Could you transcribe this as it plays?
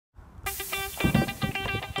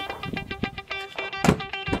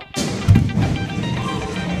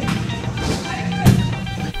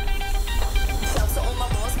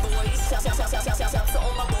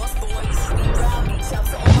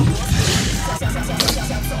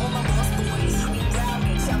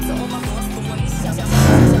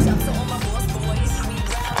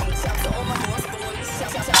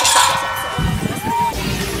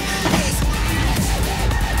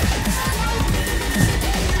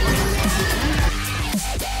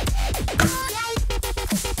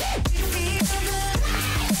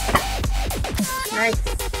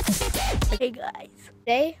Hi guys.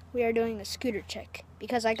 Today we are doing a scooter check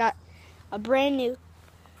because I got a brand new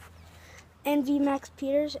NV Max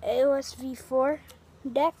Peters AOS V4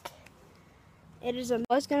 deck. It is I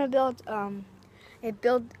was gonna build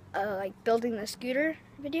like building the scooter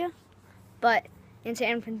video, but in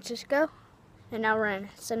San Francisco, and now we're in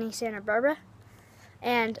sunny Santa Barbara,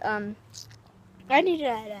 and I needed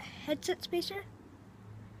a headset spacer,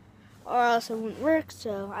 or else it wouldn't work.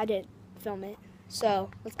 So I didn't film it. So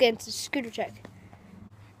let's get into the scooter check.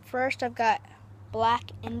 First, I've got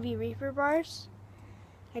black NV Reaper bars.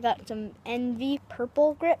 I got some NV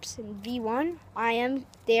purple grips in V1.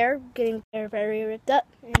 They're very ripped up,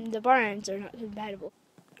 and the bar ends are not compatible.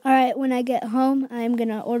 Alright, when I get home, I'm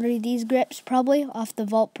gonna order these grips probably off the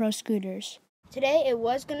Vault Pro scooters. Today,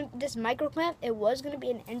 this micro clamp, it was gonna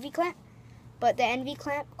be an NV clamp, but the NV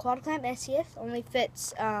clamp, quad clamp SCS, only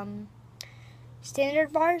fits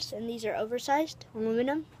standard bars, and these are oversized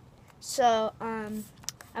aluminum. So I'm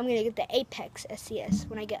gonna get the Apex SCS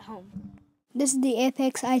when I get home. This is the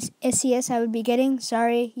Apex SCS I would be getting.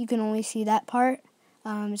 Sorry, you can only see that part.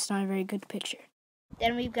 It's not a very good picture.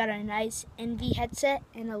 Then we've got a nice NV headset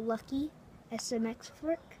and a Lucky SMX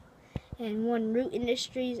fork, and one Root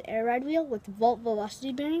Industries air ride wheel with Vault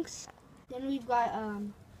velocity bearings. Then we've got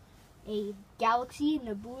a Galaxy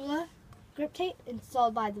Nebula grip tape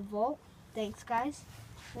installed by the Vault. Thanks, guys.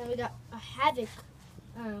 Then we got a Havoc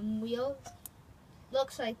wheel.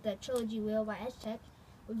 Looks like the Trilogy wheel by S-Tech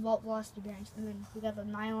with Vault velocity bearings. And then we got the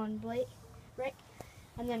nylon brake.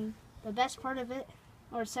 And then the best part of it,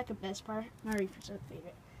 or second best part, my Reaper's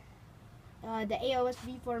favorite, the AOS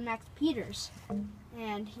V4 Max Peters.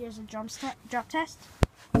 And here's a drop test.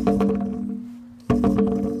 It's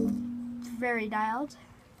very dialed.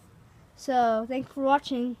 So thanks for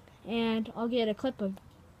watching, and I'll get a clip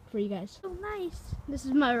for you guys. So nice. This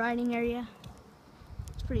is my riding area.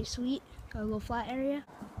 It's pretty sweet. Got a little flat area.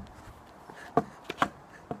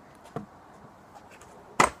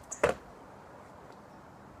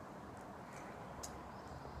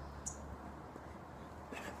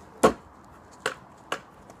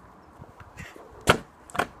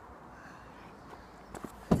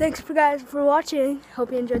 Thanks guys for watching.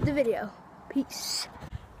 Hope you enjoyed the video. Peace.